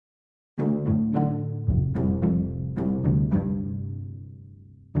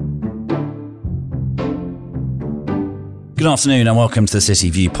Good afternoon and welcome to the City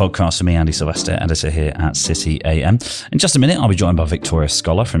View podcast for me, Andy Silvester, editor here at City AM. In just a minute, I'll be joined by Victoria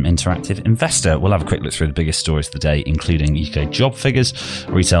Scholar from Interactive Investor. We'll have a quick look through the biggest stories of the day, including UK job figures,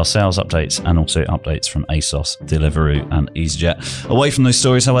 retail sales updates, and also updates from ASOS, Deliveroo and EasyJet. Away from those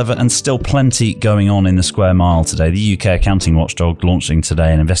stories, however, and still plenty going on in the square mile today. The UK accounting watchdog launching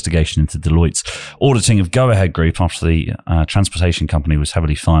today an investigation into Deloitte's auditing of Go Ahead Group after the transportation company was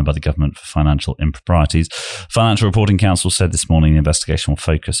heavily fined by the government for financial improprieties. Financial Reporting Council said this morning the investigation will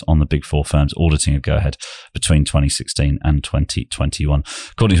focus on the big four firms' auditing of Go Ahead between 2016 and 2021.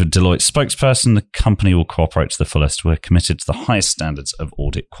 According to a Deloitte spokesperson, the company will cooperate to the fullest. We're committed to the highest standards of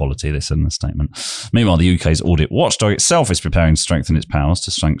audit quality, they said in the statement. Meanwhile, the UK's audit watchdog itself is preparing to strengthen its powers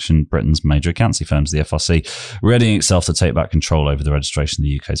to sanction Britain's major accounting firms, the FRC, readying itself to take back control over the registration of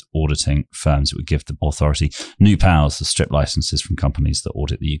the UK's auditing firms. It would give the authority new powers to strip licences from companies that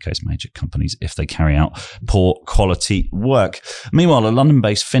audit the UK's major companies if they carry out poor quality work. Meanwhile, a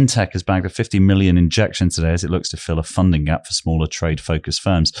London-based fintech has bagged a 50 million injection today as it looks to fill a funding gap for smaller trade-focused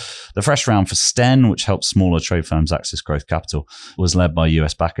firms. The fresh round for Sten, which helps smaller trade firms access growth capital, was led by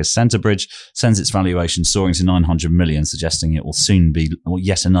US backers Centrebridge, sends its valuation soaring to 900 million, suggesting it will soon be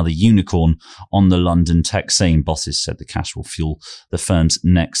yet another unicorn on the London tech scene. Bosses said the cash will fuel the firm's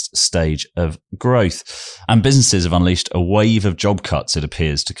next stage of growth. And businesses have unleashed a wave of job cuts, it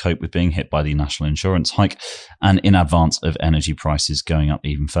appears, to cope with being hit by the national insurance hike and in advance of energy prices going up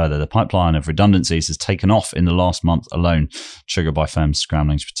even further. The pipeline of redundancies has taken off in the last month alone, triggered by firms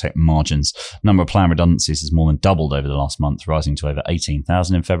scrambling to protect margins. The number of planned redundancies has more than doubled over the last month, rising to over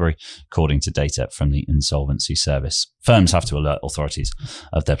 18,000 in February, according to data from the Insolvency Service. Firms have to alert authorities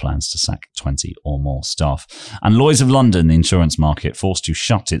of their plans to sack 20 or more staff. And Lloyd's of London, the insurance market, forced to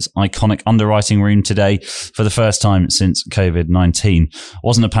shut its iconic underwriting room today for the first time since COVID-19. It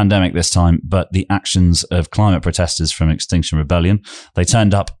wasn't a pandemic this time, but the actions of climate protesters from Extinction Rebellion. They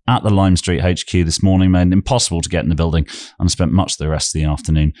turned up at the Lime Street HQ this morning, made it impossible to get in the building, and spent much of the rest of the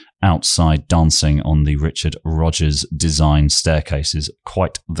afternoon outside dancing on the Richard Rogers design staircases.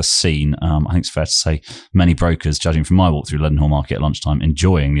 Quite the scene. I think it's fair to say many brokers, judging from my walk through Leadenhall Market at lunchtime,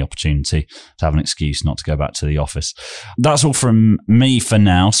 enjoying the opportunity to have an excuse not to go back to the office. That's all from me for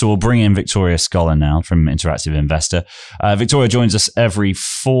now. So we'll bring in Victoria Scholar now from Interactive Investor. Victoria joins us every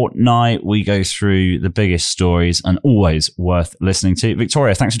fortnight. We go through the biggest stories and always worth listening to.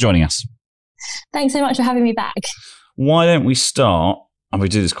 Victoria, thanks for joining us. Thanks so much for having me back. Why don't we start, and we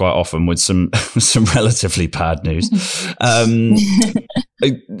do this quite often, with some relatively bad news. I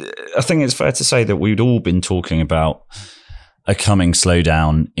think it's fair to say that we'd all been talking about a coming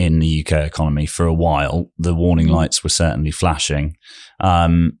slowdown in the UK economy for a while. The warning lights were certainly flashing.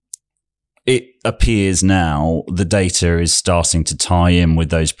 It appears now the data is starting to tie in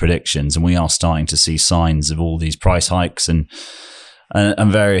with those predictions, and we are starting to see signs of all these price hikes and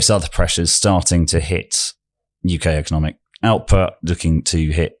various other pressures starting to hit UK economic output, looking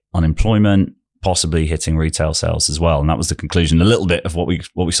to hit unemployment, possibly hitting retail sales as well. And that was the conclusion a little bit of what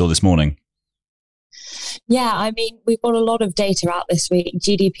we saw this morning. Yeah, I mean, we've got a lot of data out this week.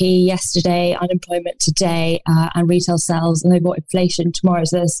 GDP yesterday, unemployment today, and retail sales, and they've got inflation tomorrow.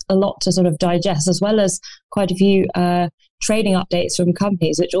 So there's a lot to sort of digest, as well as quite a few trading updates from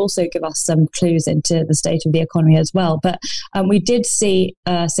companies, which also give us some clues into the state of the economy as well. But we did see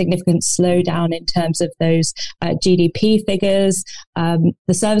a significant slowdown in terms of those GDP figures.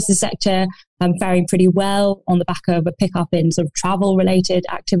 The services sector faring pretty well on the back of a pickup in sort of travel-related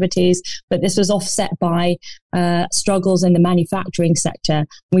activities, but this was offset by struggles in the manufacturing sector.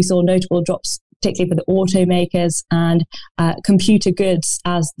 We saw notable drops, particularly for the automakers and computer goods,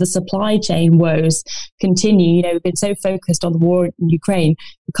 as the supply chain woes continue. You know, we've been so focused on the war in Ukraine,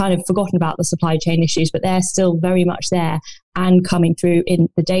 we've kind of forgotten about the supply chain issues, but they're still very much there and coming through in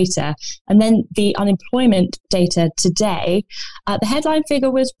the data. And then the unemployment data today, the headline figure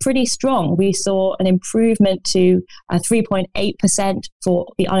was pretty strong. We saw an improvement to 3.8% for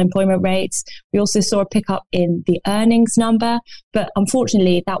the unemployment rates. We also saw a pickup in the earnings number, but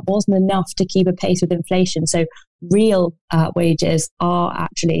unfortunately that wasn't enough to keep a pace with inflation. So real wages are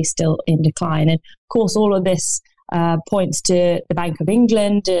actually still in decline. And of course, all of this points to the Bank of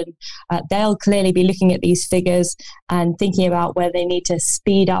England, and they'll clearly be looking at these figures and thinking about whether they need to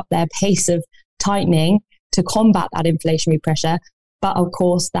speed up their pace of tightening to combat that inflationary pressure. But of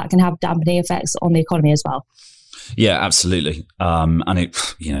course, that can have dampening effects on the economy as well. Yeah, absolutely. And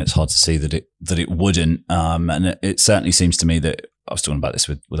it's hard to see that it wouldn't. And it certainly seems to me that I was talking about this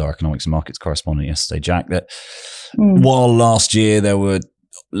with our economics and markets correspondent yesterday, Jack, that while last year there were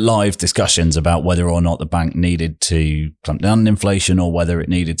live discussions about whether or not the bank needed to clamp down on inflation or whether it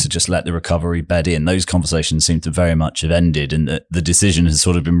needed to just let the recovery bed in. Those conversations seem to very much have ended, and the decision has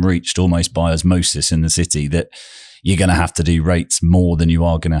sort of been reached almost by osmosis in the city that you're going to have to do rates more than you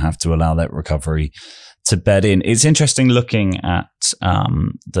are going to have to allow that recovery to bed in. It's interesting looking at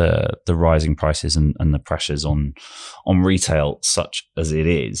the rising prices and the pressures on retail, such as it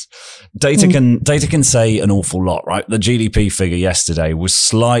is. Data can say an awful lot, right? The GDP figure yesterday was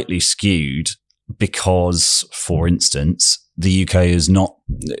slightly skewed because, for instance, the UK is not,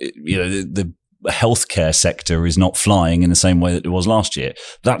 the healthcare sector is not flying in the same way that it was last year.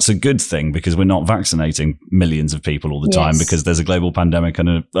 That's a good thing because we're not vaccinating millions of people all the time because there's a global pandemic and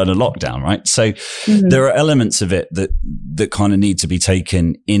a lockdown, right? So there are elements of it that kind of need to be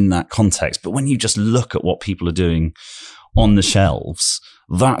taken in that context. But when you just look at what people are doing on the shelves,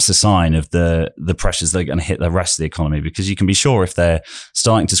 that's a sign of the pressures that are going to hit the rest of the economy, because you can be sure if they're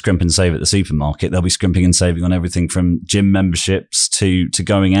starting to scrimp and save at the supermarket, they'll be scrimping and saving on everything from gym memberships to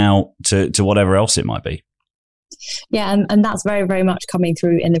going out to whatever else it might be. Yeah, and that's very, very much coming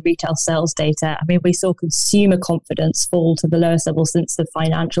through in the retail sales data. I mean, we saw consumer confidence fall to the lowest level since the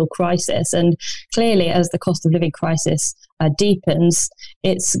financial crisis. And clearly, as the cost of living crisis deepens,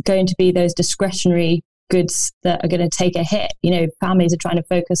 it's going to be those discretionary goods that are going to take a hit. Families are trying to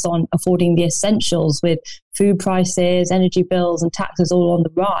focus on affording the essentials with food prices, energy bills and taxes all on the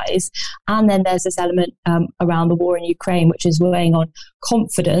rise. And then there's this element around the war in Ukraine, which is weighing on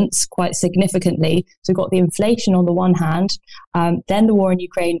confidence quite significantly. So we've got the inflation on the one hand, then the war in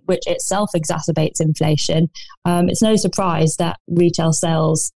Ukraine, which itself exacerbates inflation. It's no surprise that retail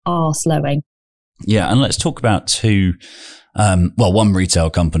sales are slowing. Yeah, and let's talk about two one retail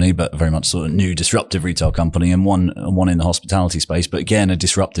company, but very much sort of new disruptive retail company, and one in the hospitality space, but again, a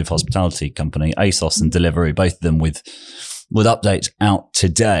disruptive hospitality company, ASOS and Deliveroo, both of them with updates out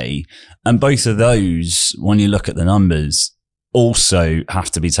today. And both of those, when you look at the numbers, also have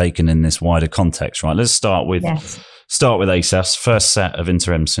to be taken in this wider context, right? Let's start with ASOS, first set of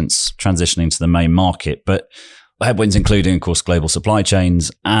interim since transitioning to the main market, but headwinds including, of course, global supply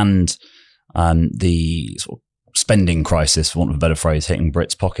chains and the sort of spending crisis, for want of a better phrase, hitting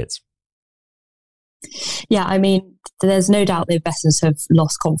Brits' pockets. Yeah, I mean, there's no doubt the investors have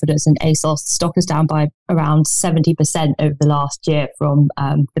lost confidence in ASOS. The stock is down by around 70% over the last year from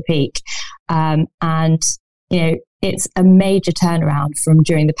the peak. It's a major turnaround from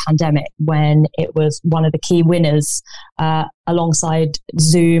during the pandemic, when it was one of the key winners alongside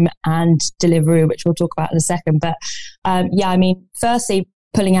Zoom and Deliveroo, which we'll talk about in a second. But firstly,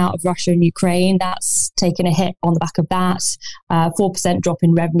 pulling out of Russia and Ukraine, that's taken a hit on the back of that. 4% drop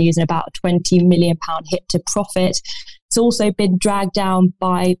in revenues and about a £20 million hit to profit. It's also been dragged down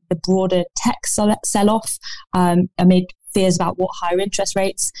by the broader tech sell-off amid fears about what higher interest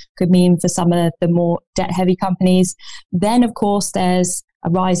rates could mean for some of the more debt-heavy companies. Then, of course, there's a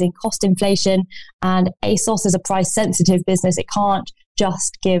rising cost inflation, and ASOS is a price-sensitive business. It can't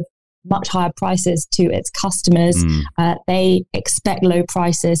just give much higher prices to its customers. They expect low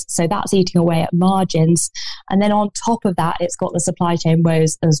prices, so that's eating away at margins. And then on top of that, it's got the supply chain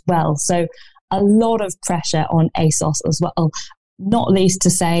woes as well. So a lot of pressure on ASOS as well, not least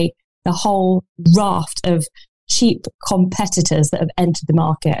to say the whole raft of cheap competitors that have entered the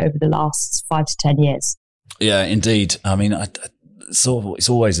market over the last 5 to 10 years. Yeah, indeed. I mean, it's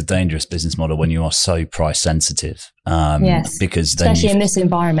always a dangerous business model when you are so price sensitive. Yes, because then especially in this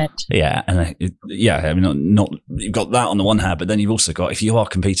environment. Yeah, and not you've got that on the one hand, but then you've also got, if you are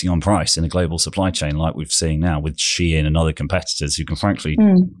competing on price in a global supply chain like we're seeing now with Shein and other competitors who can frankly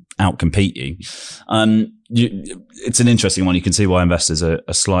outcompete you. It's an interesting one. You can see why investors are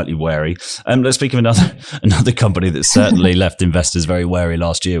slightly wary. Let's speak of another company that certainly left investors very wary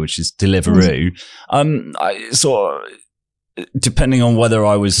last year, which is Deliveroo. Depending on whether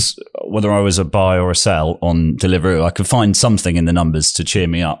I was a buy or a sell on Deliveroo, I could find something in the numbers to cheer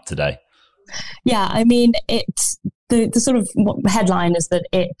me up today. Yeah, I mean, it's the sort of headline is that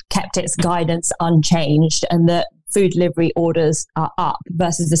it kept its guidance unchanged and that food delivery orders are up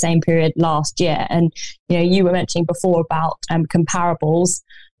versus the same period last year. And you were mentioning before about comparables.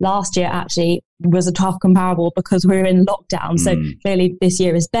 Last year actually was a tough comparable because we were in lockdown. So clearly this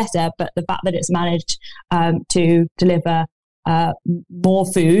year is better, but the fact that it's managed to deliver more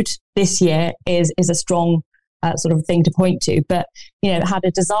food this year is a strong sort of thing to point to. But, it had a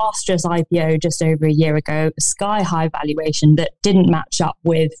disastrous IPO just over a year ago, a sky-high valuation that didn't match up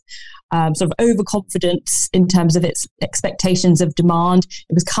with sort of overconfidence in terms of its expectations of demand.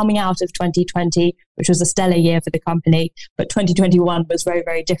 It was coming out of 2020, which was a stellar year for the company, but 2021 was very,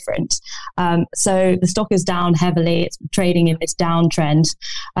 very different. So the stock is down heavily. It's trading in this downtrend.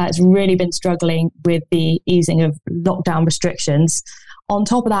 It's really been struggling with the easing of lockdown restrictions. On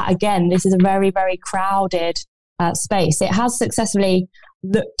top of that, again, this is a very, very crowded space. It has successfully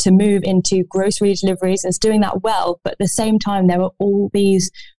looked to move into grocery deliveries. It's doing that well, but at the same time, there are all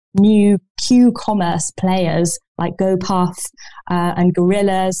these new Q-commerce players like GoPuff and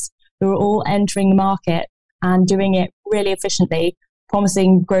Gorillas who are all entering the market and doing it really efficiently,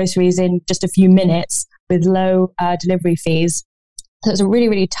 promising groceries in just a few minutes with low delivery fees. So it's a really,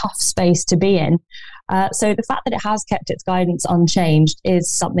 really tough space to be in. So the fact that it has kept its guidance unchanged is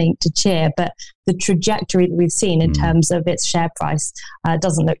something to cheer, but the trajectory that we've seen in terms of its share price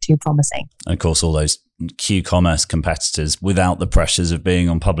doesn't look too promising. And of course, all those Q-commerce competitors without the pressures of being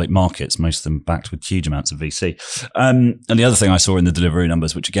on public markets, most of them backed with huge amounts of VC. And the other thing I saw in the Deliveroo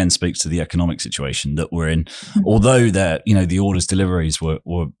numbers, which again speaks to the economic situation that we're in, although the orders deliveries were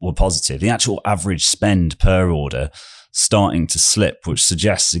positive, the actual average spend per order starting to slip, which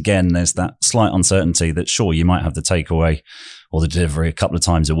suggests, again, there's that slight uncertainty that, sure, you might have the takeaway or the delivery a couple of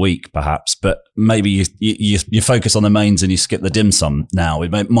times a week, perhaps, but maybe you focus on the mains and you skip the dim sum now.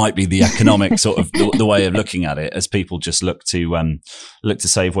 It might be the economic sort of the way of looking at it as people just look to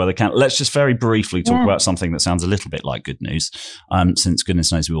save where they can. Let's just very briefly talk about something that sounds a little bit like good news, since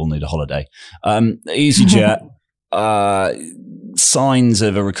goodness knows we all need a holiday. EasyJet, signs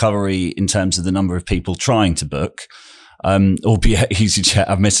of a recovery in terms of the number of people trying to book. Albeit EasyJet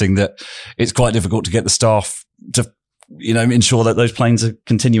admitting that it's quite difficult to get the staff to, ensure that those planes are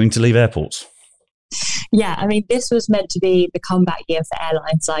continuing to leave airports. Yeah, I mean, this was meant to be the comeback year for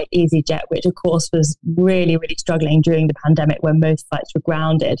airlines like EasyJet, which of course was really, really struggling during the pandemic when most flights were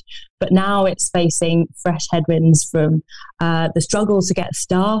grounded. But now it's facing fresh headwinds from the struggle to get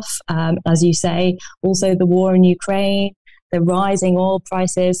staff, as you say, also the war in Ukraine, the rising oil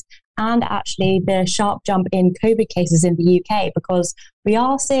prices, and actually the sharp jump in COVID cases in the UK, because we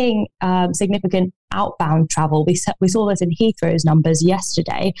are seeing significant outbound travel. We saw this in Heathrow's numbers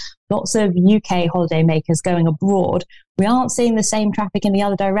yesterday. Lots of UK holidaymakers going abroad. We aren't seeing the same traffic in the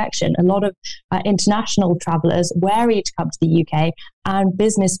other direction. A lot of international travellers wary to come to the UK, and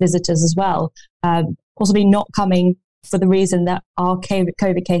business visitors as well, possibly not coming for the reason that our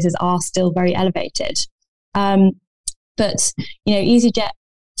COVID cases are still very elevated. But EasyJet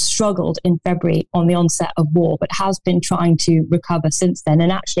struggled in February on the onset of war, but has been trying to recover since then.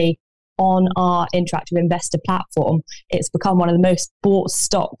 And actually, on our interactive investor platform, it's become one of the most bought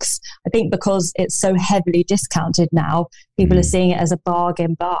stocks. I think because it's so heavily discounted now, people are seeing it as a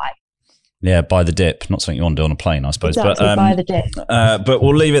bargain buy. Yeah, buy the dip. Not something you want to do on a plane, I suppose. Exactly, but buy the dip. But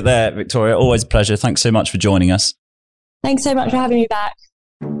we'll leave it there, Victoria. Always a pleasure. Thanks so much for joining us. Thanks so much for having me back.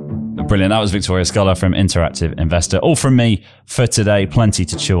 Brilliant. That was Victoria Sculler from Interactive Investor. All from me for today. Plenty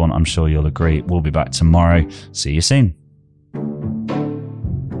to chew on, I'm sure you'll agree. We'll be back tomorrow. See you soon.